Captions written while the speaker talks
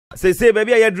Say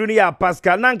baby ya drew ya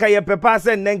Apaska nanka ye pepa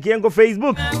se nenke yenko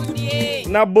Facebook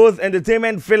na both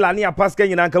entertainment fella ni Apaska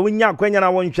nyinanka wunya kwanya na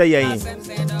wonhwe yen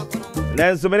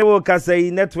nanso mene wo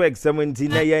kasai network 17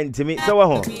 na yen ntimi se wo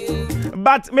ho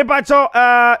but me pacho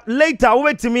later we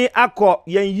wetimi akọ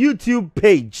yen YouTube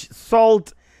page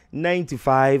Salt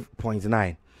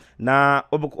 95.9 na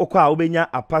okwa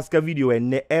obenya Apaska video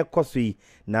enne ekoso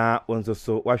na onzo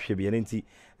so wahwe bi enti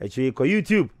echi ko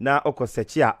YouTube na oko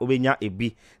search a obenya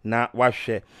ebi na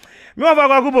wahwe me Wofa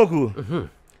Kweku Poku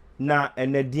na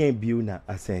ene dien biu na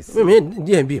asense me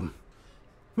dien biu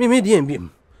me dien biu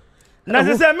na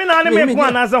se me na ne me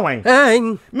ko na za hwan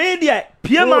me dia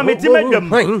pie ma me ti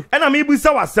medam e na me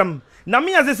busa wasem na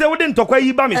me se wo de ntokwa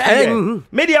yi ba me se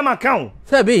me dia ma kan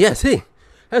sabe yesi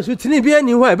asu tini bi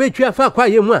ani ho a betwa fa kwa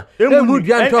ye mu a emu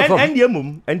dua ntofo ende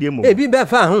emum ebi be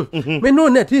fa ho me no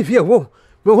na TV wo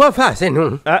me ho fa se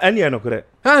no ene no kore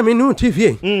me no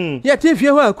TV ya TV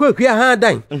ho akwaku ha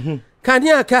dan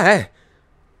kania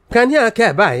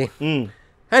ka bai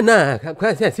ana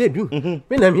kwa se du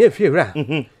me na me fie wra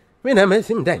me na me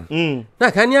sim dan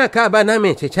na kania ka ba na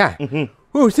me checha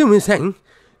o sim san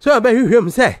so ba hwehwem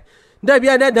se da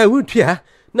bia da wutua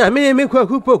na me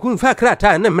Kweku Poku mfa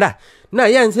krata na mra na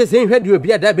yanse se hwede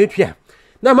obi ada betua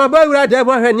na mabawura da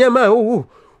bo hwanya ma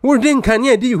wo din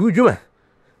kania di hudwuma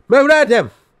mawura dem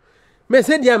me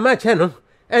se dia ma che no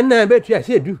enna betua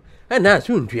se du ana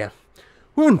so ntua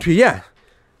wontua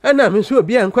ana me so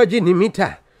obi ankwaje ni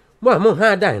mita mo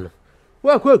ha dan no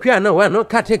wa kwakua na wa no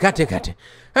kate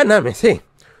ana me se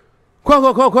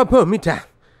kwa po mita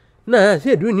na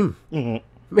se du nim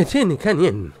me se ni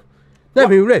kania ni na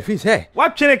me wura fi se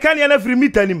what chene kania na free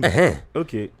mita nim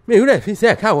okay me wura fi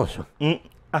se ka wo so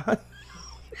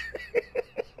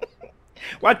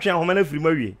what chen ho na free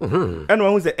mawie ena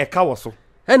wo se e ka wo so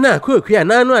ena kwakua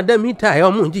na no ada mita ya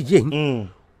omo jije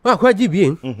wa kwa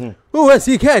jibie wo wa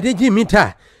sika de ji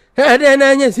mita ede na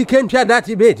anya sika ntwa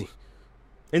dati bedi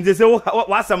nze se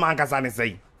wa sama ankasa ne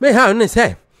sei me ha ne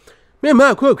sei me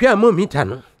ma kwakua mo mita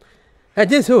no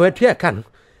aje se wa tua ka no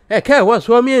e ka wo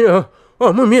so mi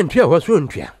o mo mi ntua wo so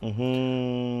ntua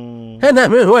ena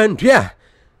me wa ntua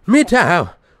mita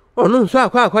ha onu so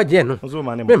akwa je no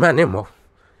me ma ne mo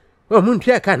o mo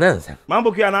ntua ka nansa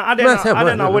mambo kia na ade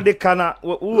na wo de kana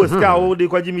wo ska wo de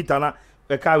kwaji mita na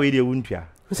e ka we de wo ntua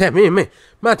se me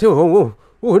mate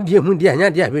wo die mu die anya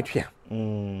dia betua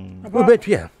wo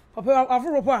betua papa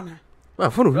afuro po ana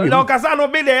afuro wi lo kasa no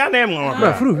be de ya na em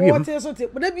afuro wi wo te so te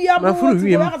de bia bo wo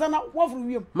te kasa na wo afuro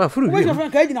wi afuro wi wo je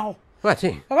fran ka gina ho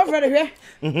wati papa Fred hwe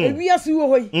ewi asi wo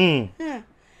hoyi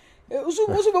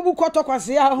usu bebu kwato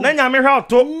kwase ya ho na nya me hwe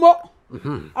oto mo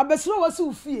abesiro wasi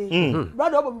ufie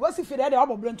brother obo wasi fie de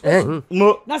obo blento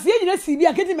mo na se nyina si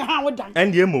bia keti me ha wo dan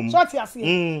ende emum so ti ase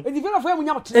edi fe na fo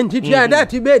emunya mote entitua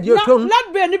dati be di otom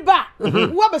let be ni ba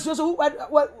wo abesiro so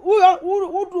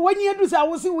wo wanyi edu sa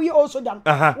wo si wo ye also dan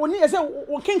woni ese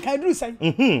wo kenkan edu sai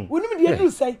woni mi de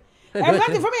edu sai e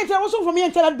gati for me ente wo so for me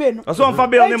ente let be no so fa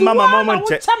be on mama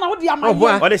nche na wo de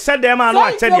amaye o de said dem ma no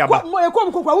a che dia ba mo e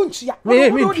kom kokwa wo nchia me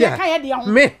ka ye de ho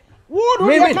me wo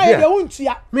do ye ka ye de wo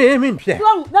nchia me nchia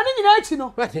na ni nyina achi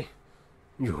no wati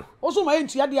yo o so ma ye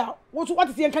nchia de a wo so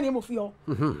wati tie kan ye mo fi ho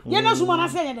ye na so ma na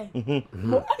se ye de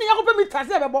mo ani ya ko pe mi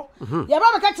tase be bo ye ba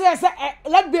me ka kire se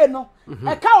let be no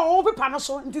e ka o pepa no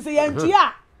so nti se ye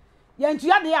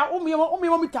nchia de a o mi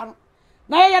mi ta no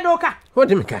na ye do ka what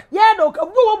me ka ye do ka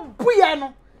wo buye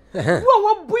no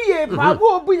wo buye pa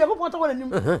wo buye ko ponto wala nim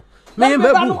me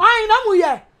ba bu ai na mu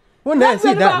ye wona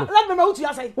si da let me know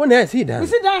ya say wona si da mi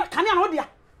si da kania no dia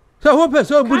so wo pe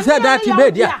so bu sa dati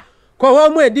be dia ko wo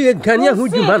mu edi kania hu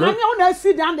djuma no kania wona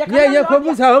si da de kania ye ko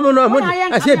bu sa wo mu no mo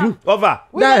asedu over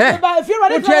da he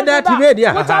wo che dati be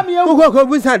dia ko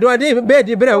bu sa do de be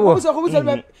di bre wo sa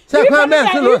kwa me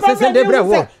so no se de bre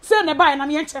wo se ne ba na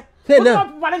me enche se na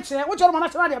ba ne che wo choro ma na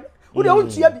chara dia wo de wo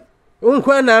ntia bi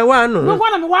unkwa na wa no wo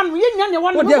na me wa no ye nya ne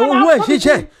wa no wo de wo hu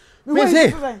ahiche me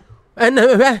se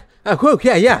ana be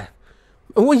akokua ya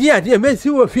wo yi ade me si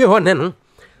wo fie ho ne no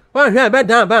wa hwe be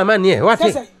dan ba ma ne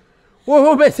wate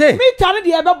wo be se mita ne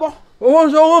de be bo wo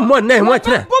so wo mo na mo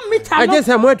tena aje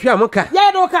sa mo atua mo ka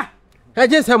ye do ka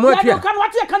aje sa mo atua ye do ka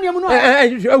wate ka ne mu no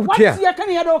atua wate ka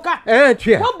ne ye do ka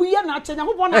atua wo bu ye na ache nya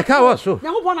ho na ka wo so nya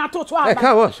ho na to aba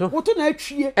ka wo so wo to na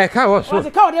atwie ka wo so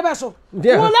wate ka wo de be so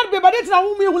wo let be ba de tena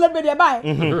wo mi hu let be de ba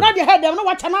na de head dem no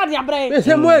wacha na de abre be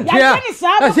se mo atua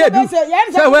asedu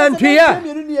se wo atua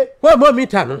wo mo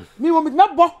mita no mi wo mi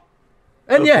bo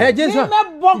eni aje so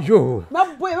yo me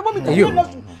bo mi ta no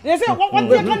they say what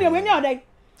they can we nya dey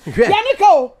ya ni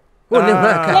ka o ne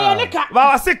ma ka ya ni ka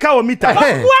ba wa se ka o mita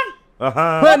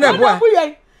na bua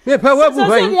Me pa wa bu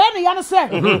ban. Ye ne ya no se.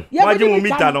 Ye Waje mu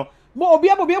mita no. Mo obi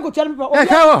ko tia no. E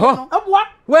ka ho. Aboa.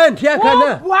 Wan tia ka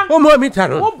na. O mo mita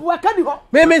no. Wo bua ka di ho.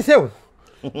 Me se wo.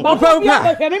 Ba pa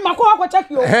pa. Me ma ko akwa check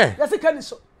yo. Ye se ka ni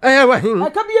so. Eh wa hin. E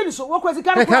ka bi ni so. Wo ko se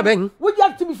ka no. Wo ja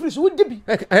to be free so wo di bi.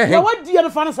 Ya wa di no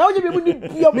fa no sa wo je bi mu ni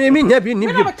bi. Me nya bi ni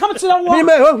bi. Me na come to the wall. Me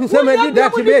ma ho se ma di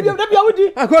that be. Da bia wo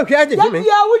di. Akwa aje me. Da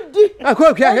bia wo di.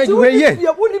 Akwa aje we ye.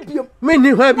 Wo ni bi. Me ni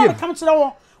ha bi. Come to the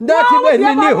wall. That be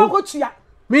me ni ho.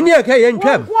 Me ni aka ye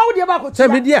ntwam. Wo di ba ko tia. Se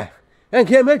me dia.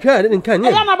 Enke me twa nkan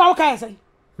ye. Ya na ba wo ka say.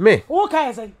 Me. Wo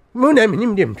ka say. Mo na me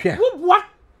nim dem twa. Wo bua.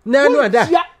 Na no ada.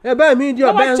 E ba mi di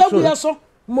oba nso.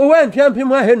 Mo wa ntwam pi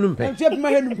mo ahenum pe. Ntwam pi mo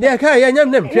ahenum. De ka ye nyam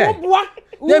nem twa. Wo bua.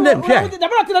 Nem twa. Da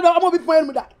ba ti na amo bi po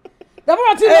ahenum da. Da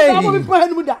ba ti na amo bi po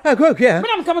ahenum da. Akwa Me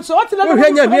na come so what ti na. Wo hwa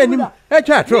nyam anim. E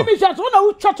twa tro. Me twa tro na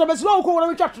wo twa tro be so wo ko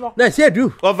wo twa tro. Na se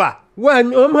du. Over.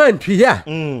 Wan o man twa.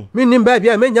 Me nim ba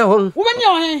bia menya ho. Wo be nya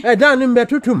ho. E dan nim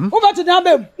betutum. Wo be ti dan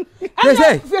bem.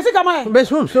 Say. Fiesi kama ye. Be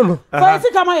sum sum.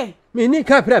 Fiesi kama ye. Me ni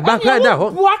kapra ba ka da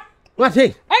ho. What say?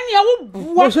 Eni ya wo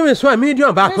bua. Wo so me so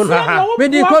medium ba ko no. Me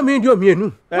di ko medium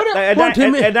mienu.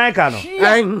 Dan ka no.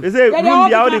 Ai. They say room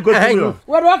dia o di go to.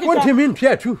 What do mean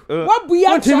twa tu? Wo bua.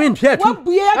 What do mean twa tu?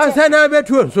 Asa na be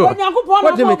tu so.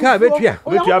 What do me ka be twa?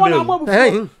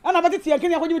 Ai. Ana ba ti tie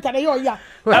kenya ko jimi tade yo ya.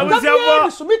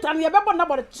 Abusiafo. Subita ne be bo na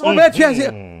bo. O be twa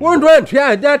se. Won do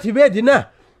twa that be di na.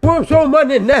 Won so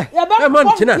money na. E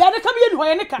mon tina. Ya ne ka bi enu ho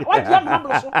ye ne ka. Wa dia na bo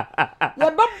so. Ya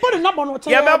be bo na bo no te.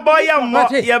 Ya be boy am mo.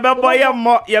 Ya be boy am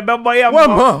mo. Ya be boy am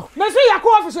mo. Me say ya ko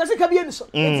office ya se ka bi enu so.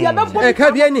 Ya be bo. E ka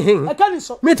bi enu hin. E ka ni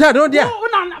so. Mita no dia.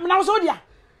 Na so dia.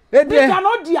 Mita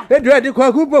no dia. E do di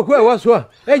Kweku Poku e wo so.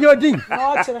 E yo din.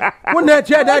 No chere. Won na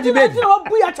tia that be. Wo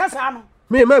bu ya chasa no.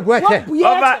 Me ma bu ache.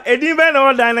 Over edin be na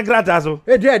o dan na grata so.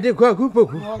 E do di Kweku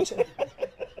Poku. No chere.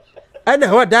 Ana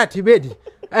ho that be di.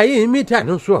 Ayi mita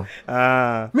no so.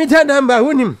 Mita number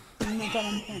wonim.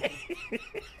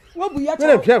 Wo bu ya che.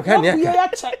 Wo bu ya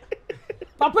che.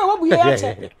 Papa wo bu ya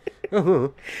che.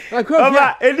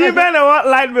 Over edin be na what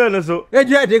light bill no so. E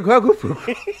do di Kweku Poku.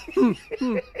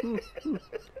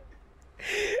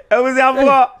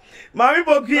 Abusiafo. Maame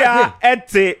Pokuah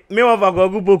ete me Wofa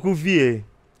Kweku Poku fie.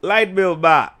 Light bill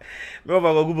ba. Me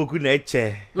Wofa Kweku Poku na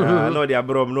eche. No dia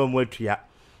brom no mo atua.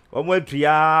 Omo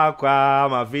atua kwa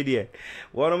ma fidie.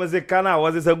 Wono me se kana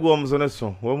wo se gu om so ne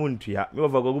so. Wo mu ntua. Me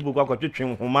Wofa Kweku Poku akwatwetwe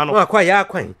nhoma no. Akwa ya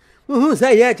kwan.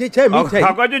 Say ya teacher me tai.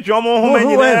 Akwatwetwe omo nhoma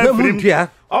nyina firim.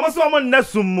 Omo so omo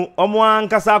nasum mu. Omo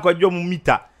ankasa akwadwo mu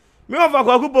mita. Me Wofa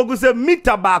Kweku Poku se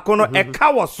mita ba ko no e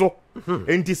ka wo so.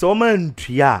 Enti so omo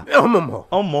ntua.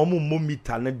 Omo mo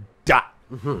mita ne da.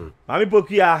 Maame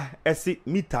Pokuah esi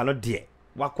mita no de.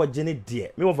 Wakwaje ne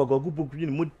de. Me Wofa Kweku Poku ni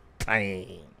mu tan.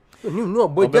 No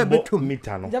boja betum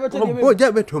mita no.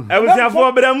 Boja betum.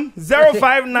 Abusiafo bram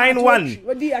 0591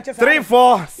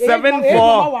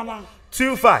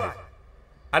 347425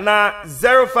 ana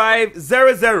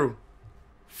 0500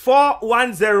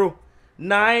 410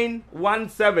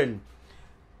 917.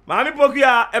 Maame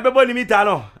Pokuah ebebo ni mita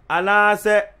no ana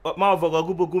se ma Wofa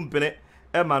Kweku Poku mpene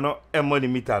e ma no e mo ni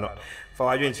mita no. Fa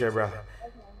wadwen chebra.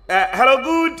 Hello,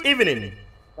 good evening.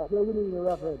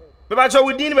 Me ba cho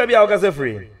within baby I was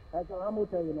free.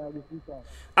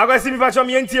 Agasi mi ba cho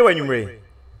mi entie wanwumre.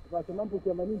 Ba cho mampu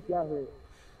ke mani tia he.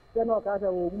 Se no ka ta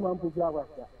wo gu mampu tia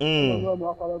agasa.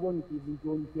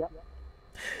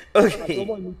 Okay.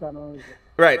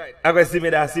 Right. Agasi me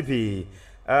da sipi.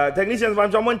 Technicians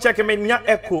ban cho mon check me nya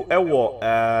echo ewo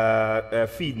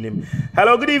feed nim.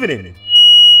 Hello, good evening.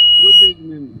 Good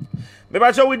evening. Me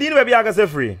ba cho within baby I was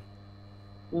free.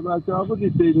 Me ba cho abu di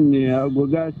say ni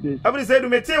agoga say. Abu di say do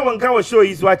me tie won kan wo show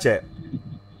yi so ache.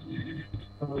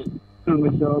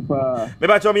 Me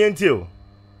ba cho me entie o.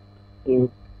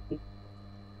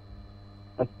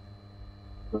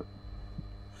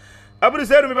 Abu di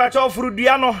say do me ba cho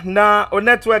furudua no na o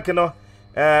network no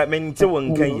me ntie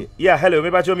won kan yi. Yeah, hello, me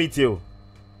ba cho me tie o.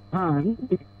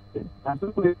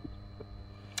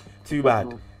 Too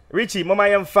bad. Richie, mama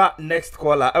yemfa next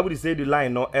caller. Abu di say the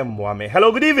line no emwa me.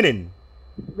 Hello, good evening.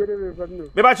 Good evening.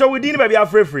 Me ba cho within baby I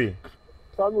free.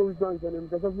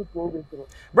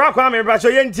 Bra kwa me ba cho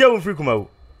yentie won free kuma o.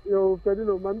 Yo,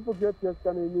 Fredino, man Pokuah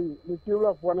Fiesta ni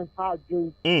kira for na ha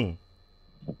dwen.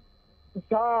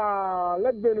 Sa,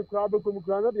 let be no crab ko mu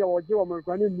kra na dia wo je wo man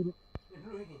kwa ni nuru.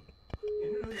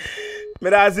 Me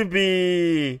da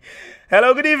sipi.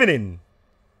 Hello, good evening.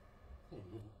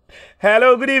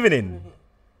 Hello, good evening.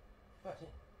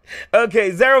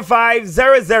 Okay,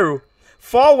 0500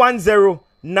 410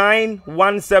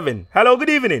 917. Hello, good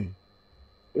evening.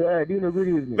 Yeah, Dino, good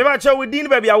evening. Me ba cho within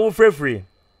baby I will free.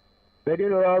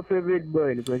 Fredino, our favorite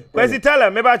boy. Kwesi tell her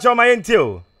me ba cho my entie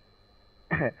o.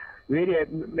 Really,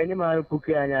 many man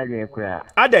Pokuah anya kura.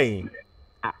 Adan.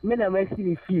 Me na me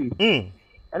see fee.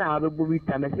 And I have a booby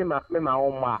time. I say my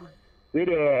own ma.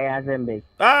 Really, Azembe.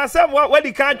 Some what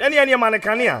the can't any man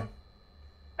can here.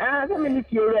 Ah, so many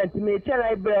few rent me tell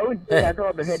I bear with that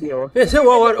over head here. They say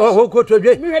what go to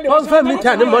be. One family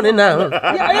time money now.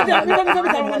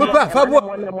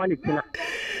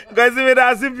 Guys, with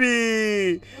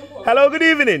Asipi. Hello, good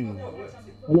evening.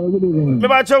 Hello, good evening. Me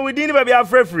bacho we didn't be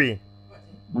afraid free.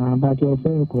 But your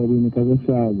friend called me because of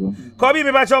Sago. Kobi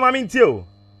me bacho mami ntio.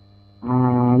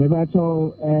 Me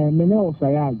bacho me no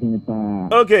fire again pa.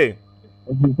 Okay.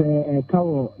 If you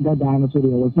cow that down so there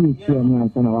was you here me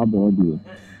and our body.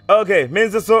 Okay,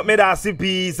 means so me da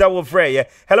Asipi say we free.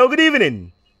 Hello, good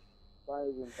evening.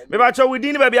 Me bacho we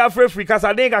didn't be afraid free cause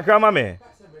I think I come me.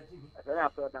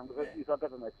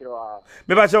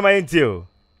 Me bacho my ntio.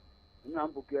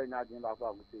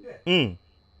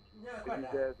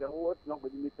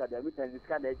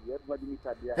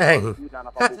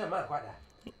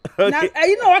 Okay.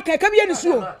 You know, okay, come here to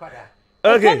see.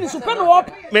 Okay.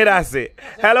 May I say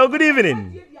hello, good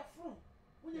evening.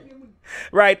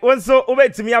 Right, one so over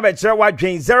to me about what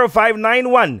Jane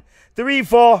 0591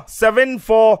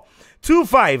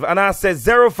 347425 and I said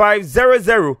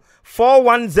 0500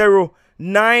 410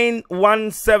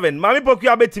 917. Mami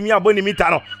Pokuah beti mi aboni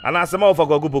mitano. And I say more for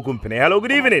Kweku Poku company. Hello,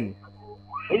 good evening.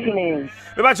 Evening.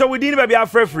 Me bacho we didn't be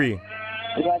free.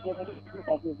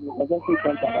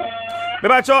 Me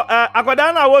bacho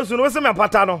akwada na wo su no se me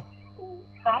pata no.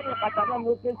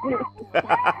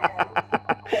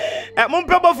 Mon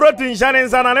pebo frotu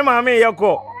insurance na ne ma me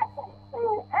yeko.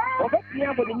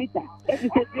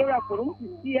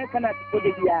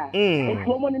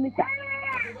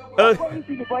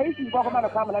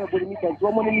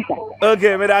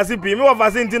 Okay, me da sipi me wa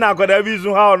fasinti na akwada bi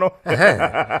su ha no.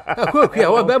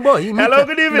 Kweku wa bebo. Hello,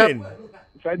 good evening.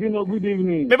 Fredino, good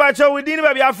evening. Me bacho we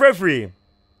didn't be free.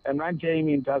 And I'm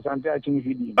Jamie Asante Akyem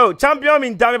Agogo. Oh, champion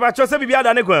me time bacho se bibia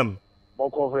da ne kwam.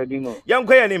 Boko Fredino. Yam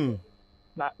kwa yanim.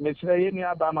 Na me sire ye ni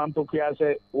aba man Pokuah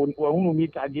say wo hunu mi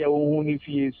tade wo hunu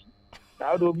fees.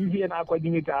 Na do bi na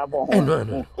akwadi mi ta abo.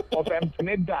 No. O fem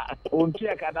ne da o nti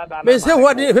e kada da. Me say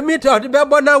what me to the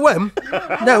bebo na wem.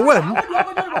 Na wem.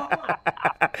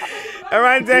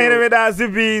 Around here with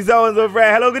Asipi so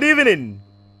friend. Hello, good evening.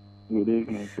 Good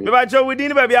evening. Me bacho we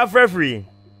didn't be free.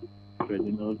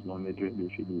 Fredino's mama dream be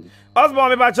should. Osborn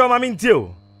me bacho mami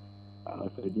ntio.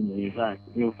 Fredino in fact,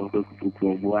 you for Kweku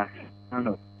Poku.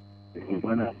 No.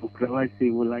 When I say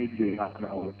well I do I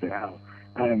say how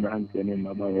I am ranting in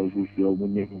my barrel with your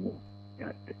name.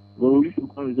 Well, we should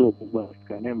come to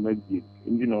Apaska and make it.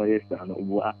 You know, yes, I know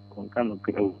what kind of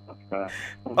girl.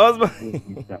 Osborn.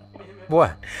 Boy.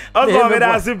 Osborn me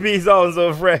Asipi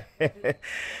so friend.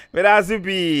 Me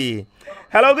Asipi.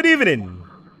 Hello, good evening.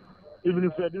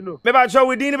 Even Fredino. Me bacho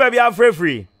we didn't be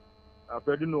free.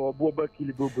 Fredino Boba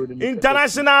Kilibobo.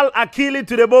 International Akili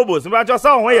to the Bobos. Me bacho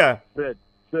so here. Fred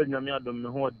nyame adom me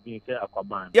ho odin say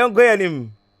akwaban. Yan go yanim.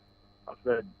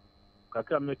 Fred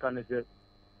kaka mechanic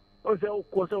o say o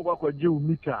ko say o kwa je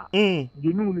mita. De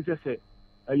nu ni say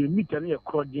aye mita na ye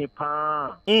krodin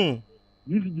pa.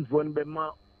 This is the one be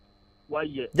ma why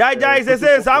ye. Jai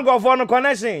say sango for no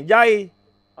connection. Jai.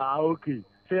 Okay.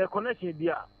 Say connection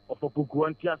dia of Poku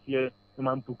antia fe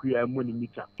man Pokuah money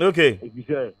mita. Okay. If you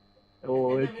say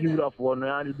oh e kiura for no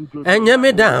ya do to. Enya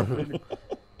me down.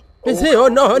 Me say oh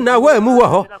no na wa mu wo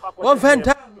ho. One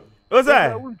fanta. O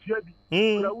say. Oh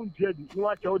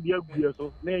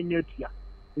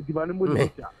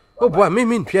boy, me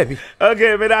ntwa bi.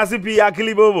 Okay, me da Asipi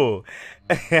Akili Bobo.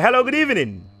 Hello, good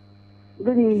evening.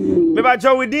 Good evening. Me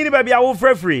bacho we didn't be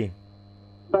free.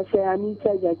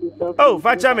 Oh,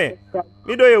 facha me.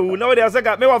 Me do you know they say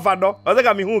me wa fado. O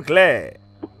say me hu clear.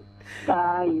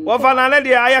 Wofa na na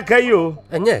dia aya kayo.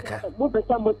 Enye ka. Mo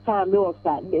pesa mo ta me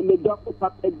ofa me doctor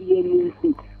papa bi eni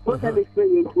nsi. Mo ta be say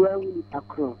you go wi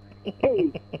akro.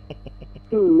 Eh.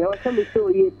 Me wa say me so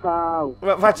ye pa.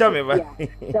 Facha me ba.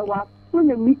 Da wa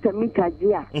kuna mika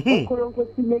dia. Okoro ko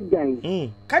si me gan.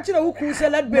 Ka kire wo kun se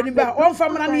lad be ni ba on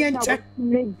fam na ne enche.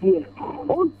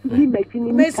 On ti me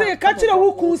Me say ka kire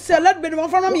wo kun se lad be ni on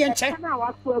fam na me enche.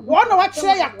 Wo na wa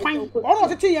kire ya kwan. Wo no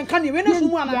tete yen kan ne we na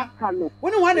sumu ana. Wo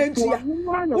ni wa na entua.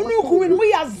 Wo ni ku mu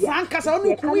ya zanka sa wo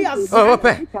ni ku ya zanka. Oh,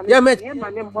 ope. Ya me. E ma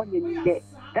ne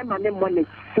mo ne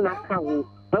snaka wo.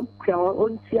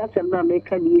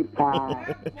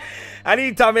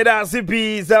 Anita me da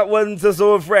Asipi that one's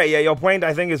so afraid. Yeah, your point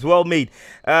I think is well made.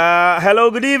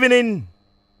 Hello, good evening.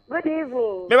 Good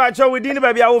evening. Me bacho we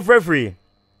didn't be our free.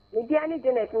 Me Diani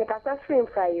Janet me kasa stream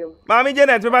for you. Mami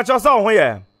Janet me bacho so ho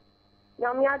ya.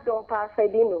 Na me adon pa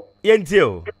Fredino.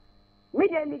 Yentio.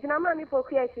 Media ni na Maame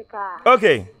Pokuah sika.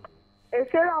 Okay. E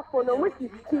share afọ no musi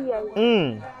ski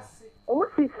Omo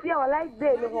sisi o like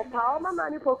day no ho pa o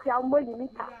Maame Pokuah mo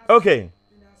limita. Okay.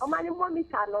 O mani mo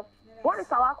mita no. One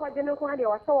sa wa kwaje no kwa de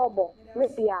wa so obo. Me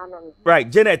bia no. Right,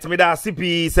 Janet, me da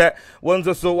CP say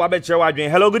once so wa be chere wadwen.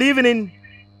 Hello, good evening.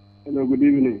 Hello, good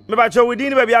evening. Me ba chere we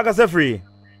din baby aka say free.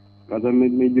 Kaza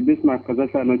me the Bismarck kaza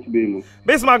sa no chibe no.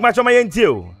 Bismarck ma choma yenti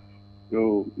o.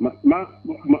 Yo, ma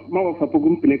Wofa Poku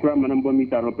mpene kura manambo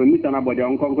mita no, pe mita na body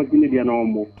onko onko sine dia na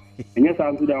ombo. Enya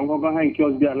sa nso dia onko han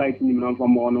kios dia light ni na mfa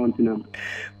mo no ntinam.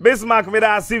 Bismarck me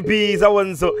da CP say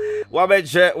once so wa be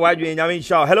chere wadwen nyame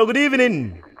show. Hello, good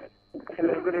evening.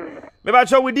 Hello, good evening. Me ba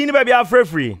chere we din baby aka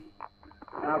free.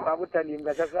 Babuta ni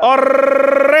mgaza.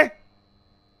 Orre.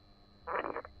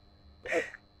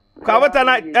 Kwabata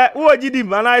na wo gidi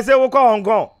man I say wo ko Hong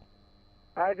Kong.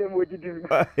 I dem wo gidi.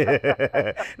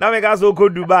 Na me ga so ko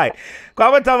Dubai.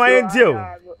 Kwabata ma yenti o.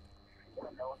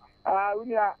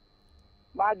 Unia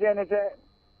ma jene se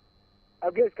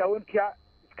ageska wontia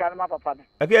scan ma papa.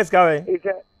 Ageska we. He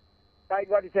said like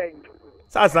what he saying.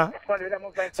 Sasa.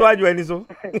 So aju eni so.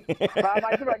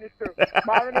 Ma ju ani so.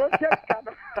 Ma no check.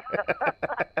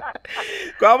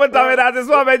 Kwabata me da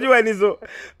so aju eni so.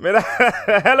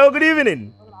 Hello, good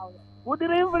evening. Good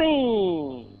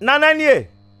evening. Nananie.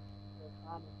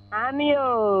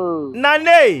 Anio.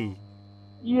 Nane.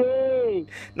 Yeah.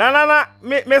 Na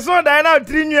me so da na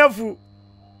trinyafu.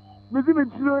 Me see me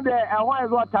through there and why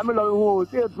is what Tamilo who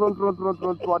say tron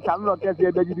Tamilo test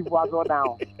here the gidi for so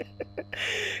down.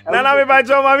 Nana me ba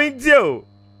jo ma mi ti o.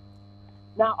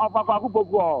 Na Wofa Kweku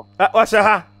Poku. O sha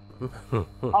ha.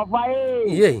 Ofa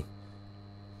Ye.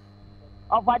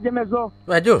 Ofa jemezo.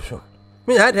 Wa Joshua.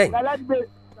 Me ha den.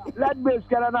 Let me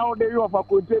scare now the Wofa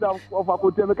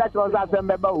Kweku me catch us as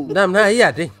member. Dam na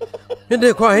ya de. Me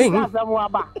de ko hin.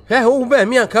 He wo ba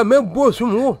mi anka me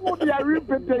bosum wo.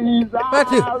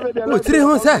 Pati, o tiri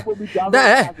ho sa.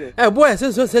 Da boy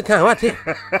so kan wate.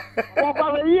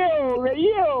 Ofa we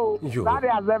that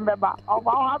is member.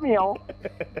 Ofa ha mi o.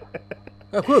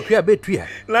 Akwa betua.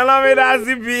 Nana me da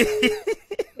CP.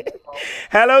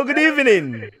 Hello, good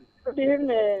evening. Good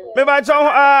evening. Me ba cho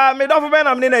me do for be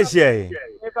na me na share.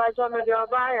 Me ba cho me de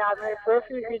oba ya me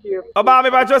profile video. Oba me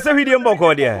ba cho se video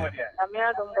mboko de. Ame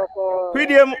adom boko.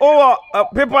 Video o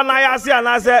people na ya se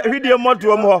na se video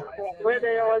moto mo ho. We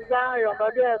de yo za yo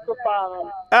ba de so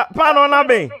pa. Pa no na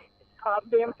be.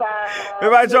 Me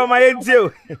ba cho ma yenti o.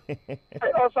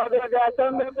 O so de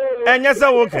asembe. Enya se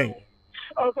wo kan.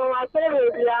 O so wa se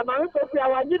be ya ma so fi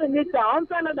awa ji ni ta on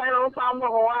se na da na on fa mo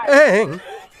ho wa.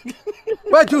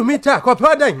 What do you meet a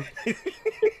copadan?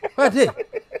 What is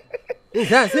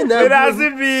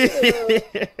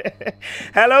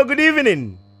Hello, good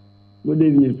evening. Good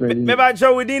evening, Fredino. Me ba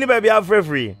show we din baby afre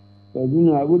free.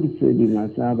 Fredino, I would say di na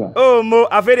saba. Oh mo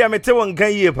aferi amete won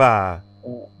kan yie pa.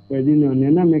 Fredino, ne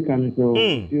na me kan so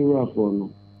Europe no.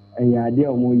 Ya de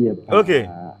o mo yie pa. Okay.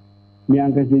 Mi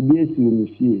anka se bi esi o mi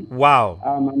fie. Wow.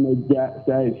 Ama me ja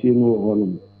sa fie no ho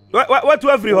no. What to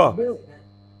every ho?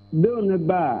 Do ne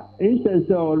ba, inse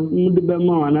so mu de be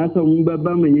ma na so mu be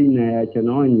ba ma ye na ya che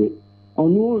na onye.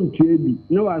 Onu ontu ebi,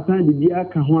 na wa san de bi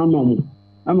aka ho ama mu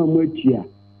atua.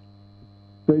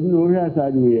 Fredino o ya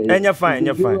sa de ye. Enya fine.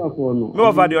 Me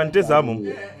Wofa de on tesa mum.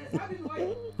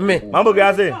 Me. Mambo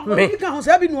gase. Me. Ka ho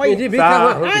se bi no ye.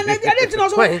 Na dey tin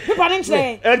so people nin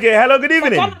say. Okay, hello, good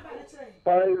evening.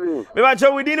 Fine. Me ba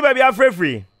show we din baby afre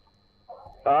free.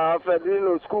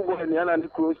 Fredino school boy ni ana ni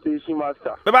cross station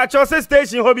master. Me ba show say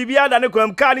station ho bibia da ne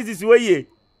kwam car ni sisi we ye.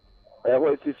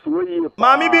 Wo sisi we ye.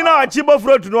 Mami bi na achi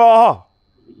bofrot no ho.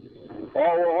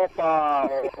 Oh, pa.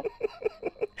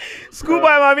 School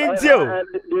boy mami ntio.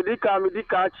 Di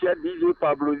ka chia DJ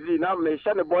Pablo Z na me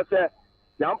sha ne boss e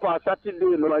Yampa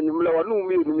Saturday no anyumle wonu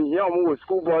mi hia omo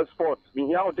school boy sport. Mi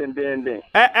hia o den.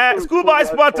 School boy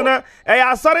sport na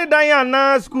ya sorry dan ya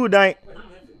na school dan.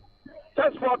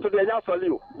 Just sport to the nya soli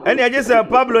o. Eni aje se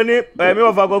Pablo ni me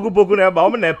Wofa Kweku Poku na ba o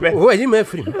me na epe. Oh, yi me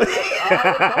free.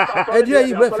 Edi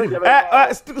yi me free.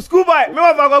 School boy me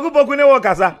Wofa Kweku Poku ni wo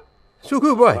kasa.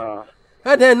 School boy.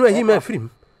 Ada no yi me free.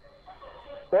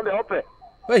 What the ope?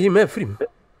 Oh, yi me free.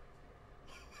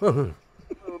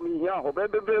 Mi hia ho be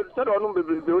se do no be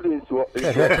o de nsuo.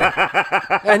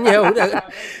 Anya o.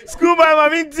 School boy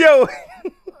mami ntio.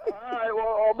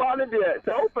 Oba ne de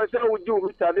se o pese o ju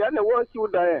mi tade na wo si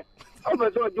udan. O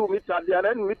pese o ju mi tade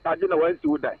na mi tade na wo si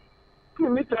udan.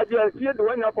 Mi tade si de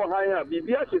wanya ko han ya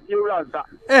bibia se fi ura nta.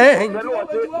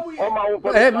 O ma wo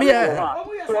po. Mi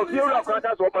so fi ura ko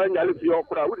ta so ba nya le fi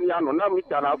okura wo ni ano na mi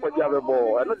tana akwaji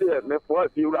abebo. Eno de me fo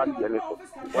fi ura de ne so.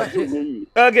 What you need?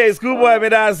 Okay, school boy me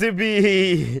da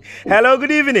CB. Hello,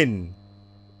 good evening.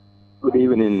 Good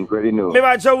evening, Fredino. Me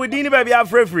ba cho we din ba bia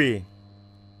free.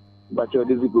 But your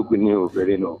dizzy book with you,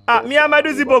 Fredino. Ah, me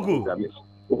amadu ziboku.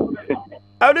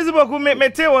 Amadu ziboku me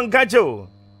te won kacho.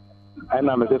 And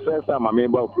I'm the first time I'm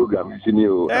able to program is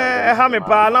you. Ha me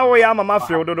pa na wo ya mama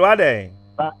free do ade.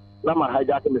 Na ma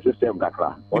hijacking the system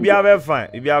kakra. Bia be fine.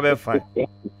 Bia be fine.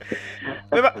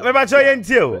 Me ba cho yen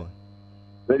tie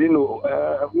Fredino,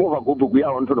 Wofa Kweku Poku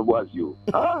ya onto the boys you.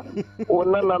 Ah, o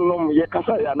na no ye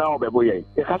kasa ya na obebo ye.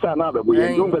 Ye kasa na obebo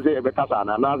ye. Don't be say be kasa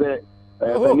na ze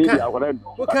media ko na.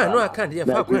 O kan no akan ye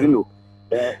fa kwa.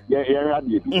 Ye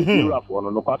radio bi rafo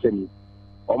no kwase ni.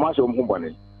 O ma so mhu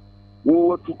bone.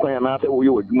 Wo tu kwan na se wo ye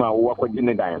oduma wo akwaji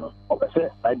ne dan no. O be say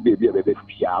side baby e be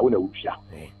fia wo na wo fia.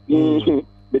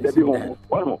 Be da bi ho.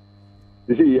 Wo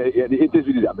you see, the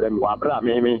interview that bring me, Abra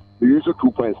me, we use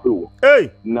 2 points too.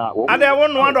 Hey, now, and I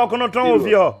want one dog on top of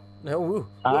you. I, now,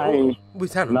 we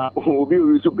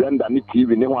use to blend and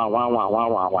TV, no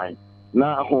one.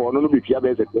 Now, no be fear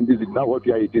better than this. Now, what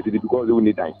you are tasting because we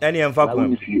need time. Any and fuck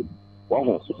and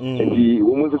the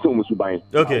woman's so much to buy.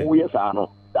 Okay, yes, I know.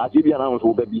 That if you announce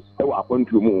who baby, they will appoint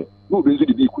to move. You will be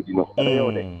good, you know.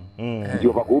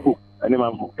 You have a good book, and a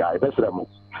man book guy, best remo.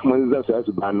 When there's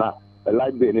a banner.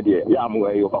 Like the idea, yeah, I'm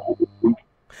away of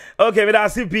okay, but I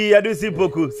see I do see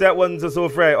Poku. Set one so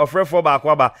free or free for back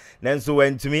waba. Then so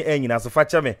went to me and you know so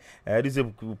fetch me. This is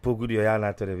Poku do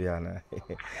yana to the Viana.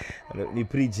 Ni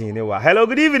preaching ne wa. Hello,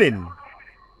 good evening.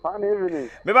 Good evening.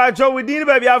 Me ba cho we din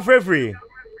baby I'm free.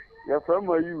 You're from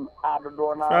where you are the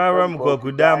door now. From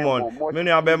Poku Diamond. Me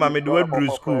no abema me do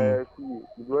school.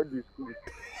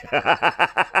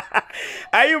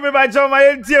 Are you me ba cho my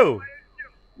entio?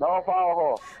 No,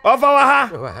 Ofa wa ha.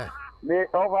 Me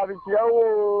over the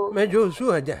chiao. Me jo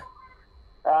su aja.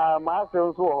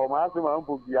 Master so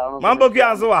Mampokuah.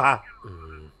 Mampokuah so ha.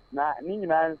 Na ni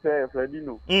nyina say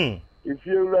Fredino. If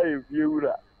you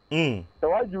so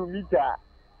what you meet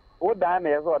o dan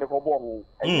na so de ko bo ho.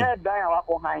 Enye dan a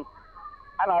ko han.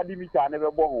 Ana di meet na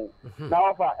be bo ho. Na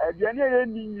ofa aduane ye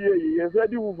ni ye so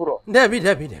di wufuro. Dabi.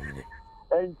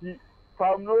 Enti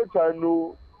from no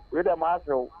channel with the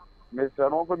master. Mr.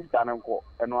 No for me tananko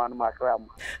and one macram.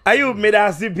 Are you made a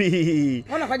CP?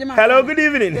 Hello, good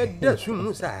evening.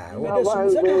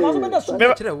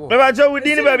 Never joke with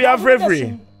dinner, baby. I'm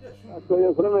free.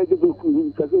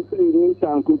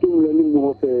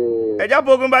 I just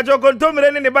spoken about your contumely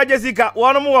in the Bajessica.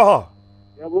 One more.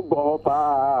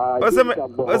 What's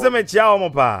a chow,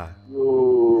 Mopa?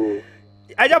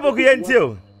 I just spoke here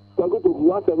until.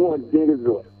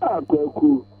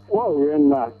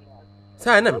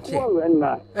 Sanam che.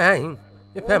 Ai,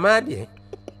 e pa ma die.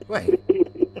 Wai.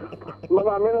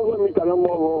 Mama me no go mi kana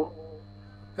mo.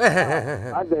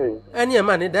 Ade. Ani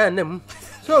ma ne da nam.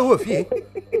 So wo fie.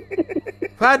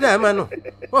 Father ma no.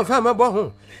 Wo fa ma bo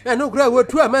ho. E no kura wo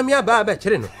tu ama mi aba ba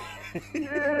kire no.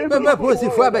 Mama posi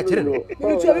fu aba kire no.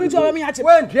 Mi tu ama mi ha kire.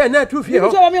 Wan twa na tu fie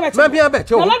ho. Ma bi aba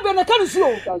kire ho. Na be na kan su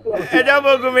o. E da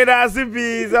bo go mi da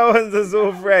sipi so won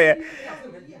so frey.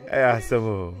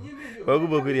 So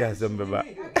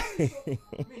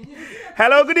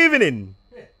hello, good evening.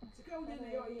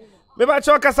 Me ba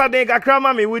cho kasa den kakra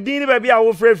ma me within baby a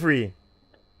wo free.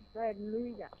 Fred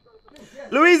Louisa.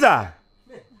 Louisa.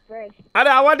 Fred. Ada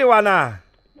awade wana.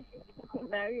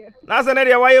 Maria. Na se na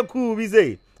dia why cool bi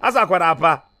say. Asa kwada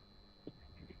apa.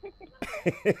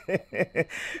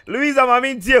 Louisa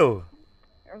mami ntio.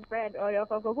 Fred, oh your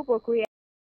Kweku Poku.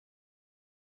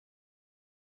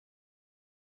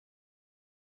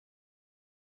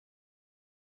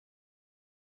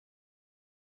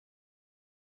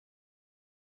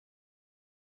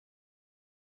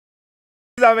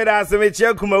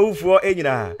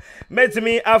 Met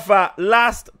me after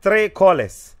last 3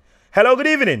 callers. Hello, good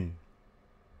evening.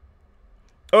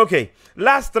 Okay,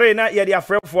 last 3 na ya dia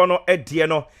friend for no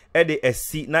edieno ede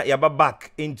esi na ya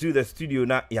back into the studio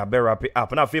na ya be wrap it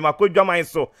up. Na fema ko dwaman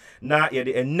so na ya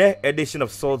the ene edition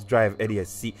of Salt Drive ede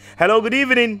esi. Hello, good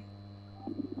evening.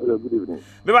 Hello, good evening.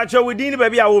 Me ba cho within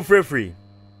baby I will free.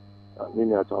 Me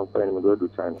na to fine me go do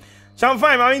China. Cham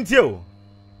fine, ma intio.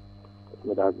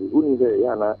 Medazi uni de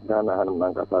ya na Ghana hanum na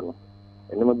nkasa no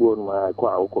enema bi wonu ma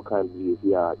kwa akọ kan bi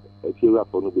ya efie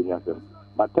rap no be nyasem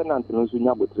but tenant no so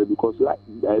nya botre because like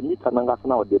meter na nkasa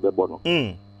na de bebo no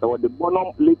so the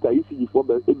bonum later ECG for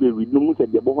be read no mu se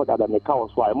de bo hoda da me ka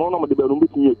so ai mo no de be no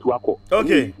betimi etu akọ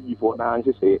okay ECG for na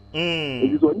nse se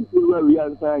it is only we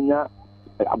answer nya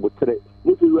abotre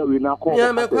ni fi we na akọ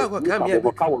ya me kwa kam ya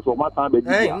ka so ma tan be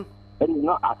dia and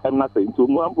not asem na say to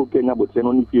mo ampo Kenya but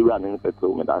no ni fi run in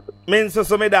settle me that men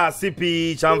so me da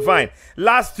CP cham fine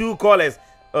last 2 callers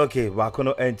okay wa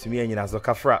kono ent me anyina so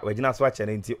kafra we gina so a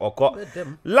chene nti okọ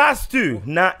last 2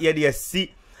 na ye de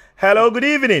si Hello, good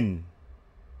evening.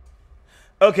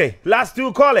 Okay, last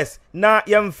 2 callers. Na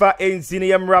yemfa ensini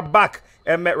yemra back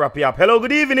and met wrap up. Hello,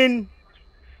 good evening.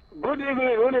 Good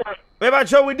evening. Maybe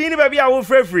show we didn't baby I will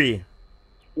free.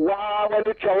 Wow, when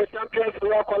the champions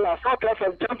will call us,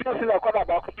 champions will call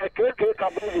about Keke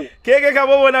Kabobo. Keke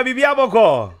Kabobo na Bibia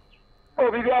Boko.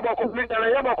 Oh, Bibia Boko,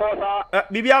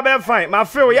 Bibia be fine. My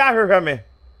feel ya hear me.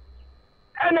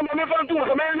 And the money from 2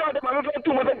 months, the money from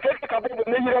 2 months, Keke Kabobo,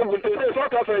 maybe you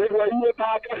sort of a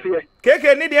park here.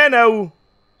 Keke need ya now.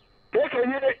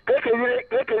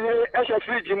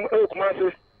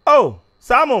 Oh,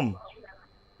 Samum.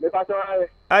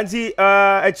 Auntie,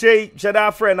 a che,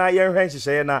 Shada friend, I young Henry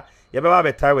say, na, you better have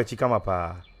a tie where she come up.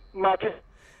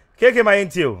 Keke, my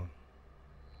intio.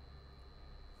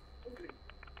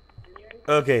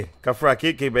 Okay, Kafra,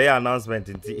 Keke, be announcement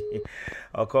in tea.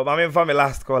 Okay, I mean, for my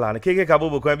last call, and Keke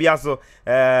Kabubu can be also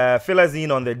fill us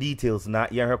in on the details. Na,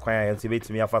 young her choir and to me,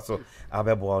 Afaso,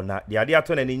 Abebo, na, the idea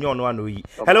to any young one.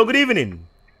 Hello, good evening.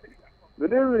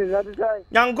 Good evening, that is right.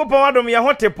 Young couple, I don't mean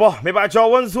what tepo, maybe I show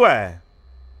one swear.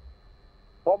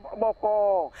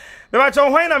 Maybe I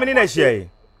show when I'm in a shade.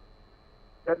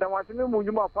 That was the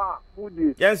Mujuma,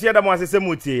 yes, yeah, that was a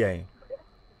semuti.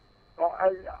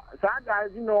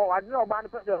 You know, I don't know about the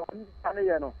person,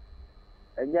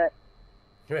 and yet,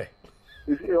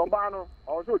 Obano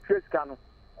also trace canoe.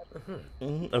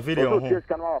 A video trace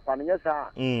canoe, and yes,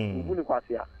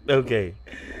 okay.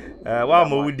 Wow,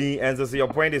 Moody, and so your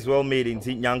point is well made in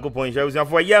Yanko Point shows.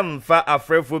 For Yam Fa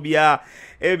Afrephobia,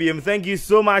 ABM, thank you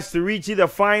so much to Richie, the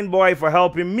fine boy, for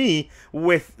helping me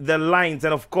with the lines,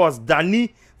 and of course,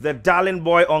 Danny, the darling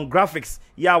boy on graphics.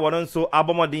 Yeah, what also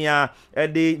Abomodia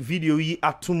the video yi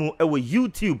atumu ewe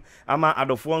YouTube. Ama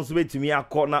adofons way to me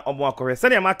akọ na omo akọ.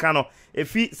 Sani amakano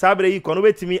efi sabre yi kono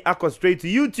way to me akọ straight to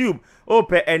YouTube.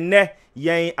 Ope enne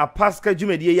yen Apaska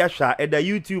dwumedie ya hwa eda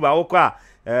YouTube awokọ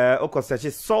a okọ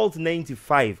search Salt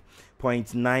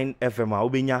 95.9 FM a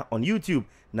obenya on YouTube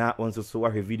na wonso so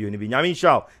wahwe video ni bi nyame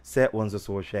show se wonso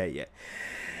so share ye.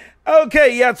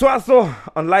 Okay, yeah, so also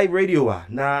on live radio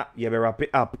na ye be wrap it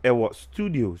up ewo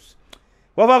studios.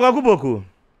 Wofa Kweku Poku.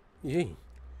 Ye.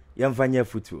 Yamfanya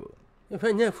futu.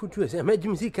 Yamfanya futu se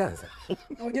amajim sikansa.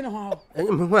 Ojina ho. Enyi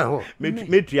ho ho.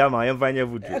 Metria ma yamfanya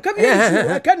futu.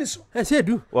 Akani so.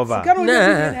 Asedu. Wofa.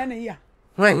 Na na ya.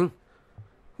 Wan.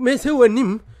 Me se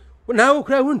wonim na wo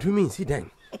kra wontumi sidan.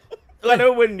 Wana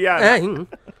wonni ya.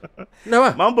 Na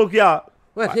wa. Mambo kia.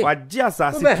 Wa dia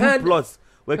sa 2 plus.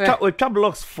 We twa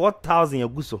blocks 4,000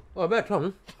 aguso.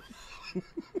 Obeton.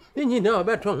 Ninyi na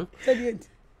obeton. Sabienti.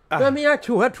 Mami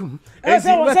achu atum.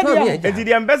 Enti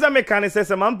di ambeza mekane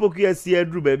sese mampoku asi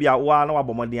adru ba bia wa na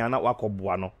wabomodin na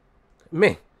wakoboa no.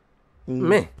 Me.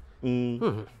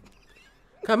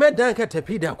 Kame dan ka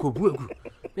tapida kobu egu.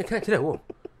 Me ka kire wo.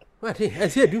 Wati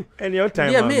asi adu. Any your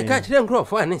time. Ya me ka kire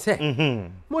nkrofo ani se.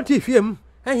 Mo ti fiem.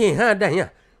 Ahin ha dan ya.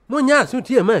 Mo nya so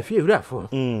tie ma fie wurafo.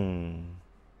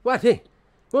 Wati.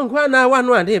 Won kwa na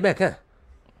wanu ade be ka.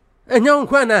 Enya won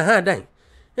kwa na ha dan.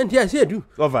 Enti asi adu.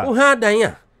 Wo ha dan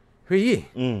ya. Hweye.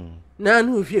 Na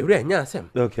nu fie wura nya asem.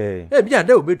 Okay. E bia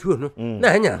da obetuo no.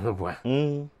 Na anya hoboa.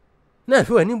 Na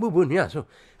so ani bubu ni aso.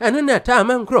 Eno na ta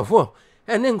ma nkrofo.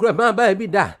 Ene nkro ma ba bi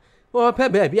da. O pe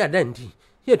ba bi adanti.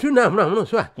 Ye tu na mra no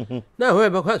so a. Na ho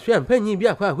be kwa so ampanyi bi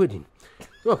akwa ahodin.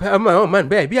 O pe ma o man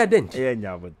ba bi adanti. Ye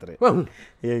nya botre. Wa.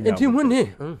 Enti hu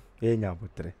ni. Ye nya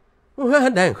botre. O ha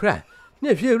dan kra.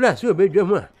 Na fie wura so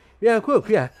obedwam a. Ya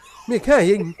kokua. Me kan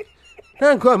ye.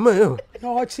 Thank you, man.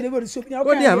 No, what's the word?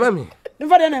 What dear mammy?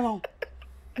 Never the name.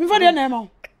 Never the name.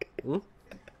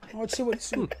 What's the word?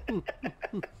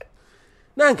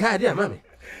 Nanka, dear mammy.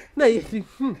 No, yes.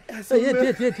 What's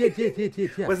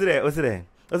it? What's it?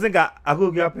 I think I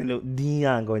go up in the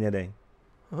Dian going a day.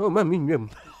 Oh, mammy.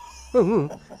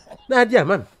 Now, dear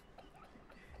mam.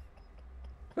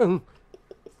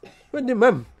 What the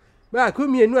mam? But I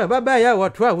come here no bye our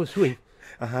 12 swing.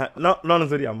 No, none of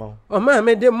the amount. Oh, man,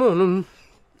 made them moon.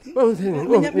 Oh,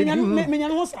 me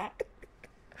no sa.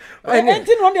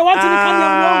 Enti no de want to come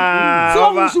here. So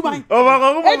we should buy.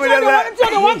 Enti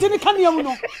no want to come here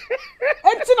no.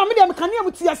 Enti no me dem kan here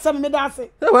muti asem me da ase.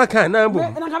 What can na bu?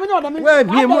 Na kan me no dem. Where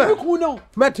be mu? Ku no.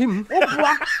 Matim.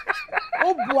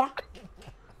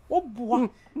 Obua.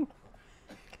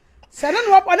 Sana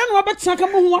no be tia ka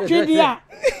mu ho atwe dia.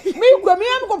 Me kwa me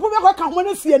am ko po be ko ka ho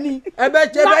na siani. E be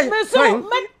che be.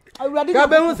 Ka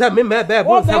be hu se me me be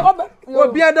bo.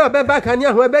 Obi ada be ba kan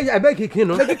ya ho e be kiki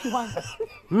no.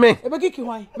 Me. E be kiki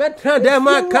hwan. Me tra dem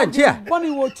kanchia.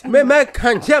 Me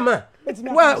kanchia ma.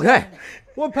 Wa he.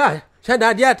 Wo pa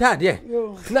shada dia ta dia.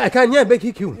 Na kan ya be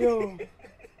kiki. Wo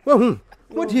hu.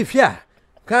 Wo ti fia.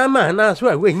 Kama na so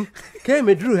awen. Ke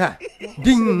me duru ha.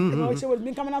 Ding. No se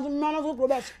me come na so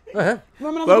progress.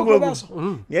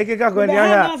 Ye keka ko ni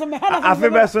aha. Afi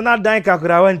be so na dan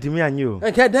kakura wa ntimi anye o.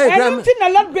 Ka dan kra. Anything na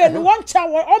lot be no one cha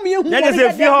o me hu. Ye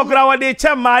se fi ho kra wa de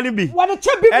che mali bi. Wa de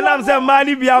che bi. Enam se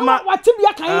mali bi ama. Wa ti bi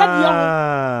aka ya dia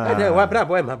ho. Ade wa bra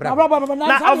boy ma bra.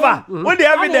 Na over. What the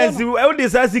evidence we dey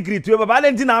say secret we baba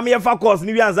lenti na me fa course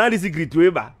ni wi ansan the secret we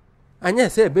ba. Anya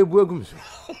se bebu agum so.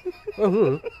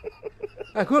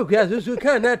 Akoku azuzu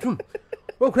kan na tum.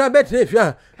 Okura betre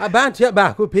fia abantia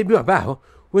ba ko pe bi oba ho.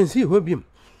 Wonsi ho bim.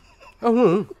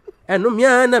 Enu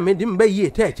mia na me dim ba yi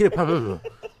ta kire pam ho.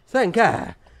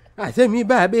 Sanka asemi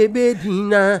ba bebe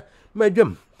dina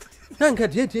madwam. Sanka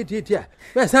tie.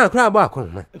 Be san kura ba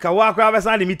akon. Ka wa kura be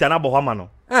san de meter na bo ho ma no.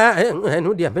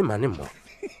 Enu dia be mane mo.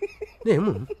 Ne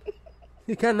mu.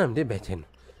 Ikanam de bechen.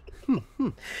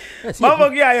 Mama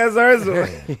gi aye so.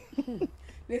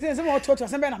 They say some church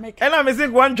some na make. Ena me sik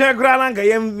wan twa kura na nka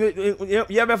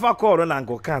ye be fa call na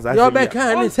nko kansa. Yo be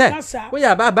kan ni se. We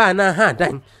ya baba na ha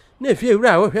dan. Na fie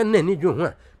wura wo hwe na ni dwo ho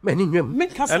a mani nwam.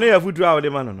 Eno ya futu a wo de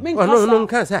ma no. No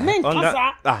kansa. Men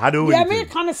kasa. Ha do we. Yeah, me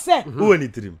kan say. Who ni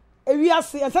trim. Ewi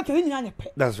ase ensate ni nyanya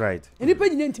pe. That's right. Eni pe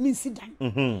nyina ntimi nsi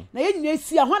dan. Na ye nyina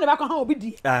si a ho na ba ka ha obi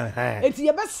di. Enti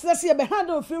ye be sese ye be ha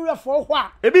do fie wura fo ho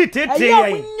a. Ebi tete ye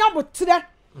nya botre.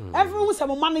 Every mu se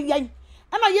mo man yan.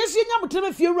 Ana yesu nya botre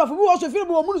be fie wura fo bi wo so fie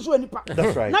bo mu so anipa.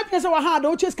 That's right. Na pese wa ha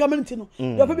do chase community no.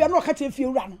 Yo pe bia no ka che fie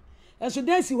wura no. Enso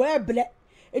dan si wo e ble.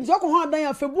 Enti ko ho dan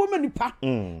ya febuo ma nipa.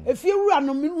 E fie wura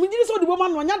no mugiri so de bo ma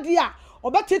no nya de a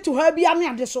obetetu ha bia ne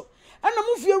ade so. Ana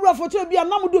mu fie wura foto bia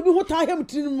na mu do bi ho ta hem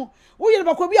tiri mu. Wo yere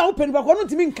ba ko bia wo peni ba ko no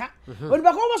timi nka. Oni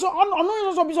ba ko wo so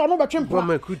ono so bi so ono ba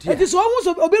twempa. Enti so wo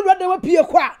so obi wura de wa pie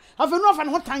ko a afa no afa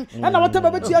no tan. Ana wata ba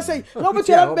betia sei. Na wo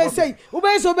betia be sei. Wo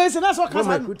be sei na so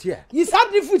kasa. Yi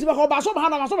sad di foot ba ko ba so ba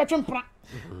na so ba twempa.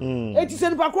 Enti se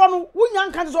ni ba ko no wo nya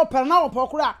nka so per na wo pa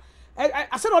ko a.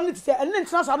 Ase no ne tse ene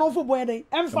ntina sa no fo boy den.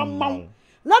 Emfa mam.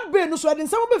 Not be no so de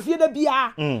nsem be fie da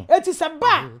bia. Enti se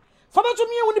ba fa beto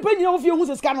mi ewu ni pa nyina wo fie hu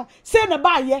sesika no say na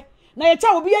ba ye na ye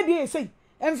cha obi ye de say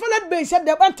emfele be se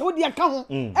de ba to de ka ho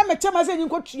e me che ma say nyin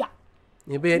kotua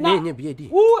ye be de nya bi edi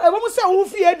wo e bo say wo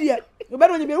fie de e be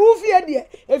no nya bi wo fie de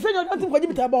e fe nyo ntim kwaji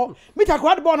mita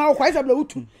kwa de bo na wo kwa isa bla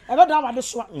utu e be da wa de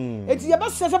so eti ye be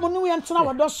se mo ni wo ntena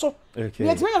wa do so ye ti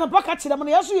nya na pa ka kire mo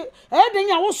na yeso e de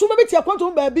nya wo so be ti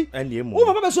akwanto ba bi wo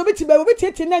papa be so be ti ba wo be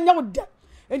ti na nya wo da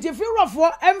enti fi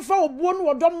wurafo emfa obuo no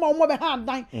wodom ma omo be ha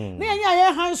dan na yenya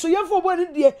ye han so yemfa obuo ni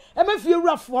die e ma fi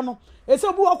wurafo no e se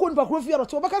obuo akọ nipa kro fi ero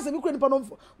to obaka se bi kro nipa no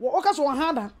wo ka so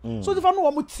ha dan so difa no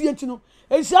wo mo tie nti no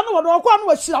ensia no wodo akọ no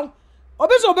wahira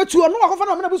obi so obetu no wakọ fa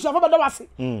na me na busu afa beda wase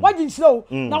waji nsira o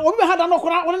na obi be ha dan no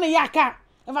kora wona ne yaka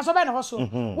emfa so be na ho so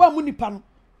wa mu nipa no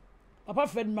papa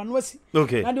Fredino no asi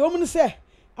na de omu ni se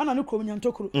ana ne krom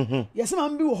nyantokro yesi ma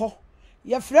mbi wo ho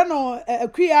ye frɛ no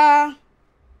akuya.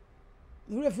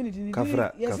 Yes,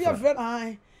 your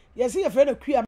friend, yes, your friend,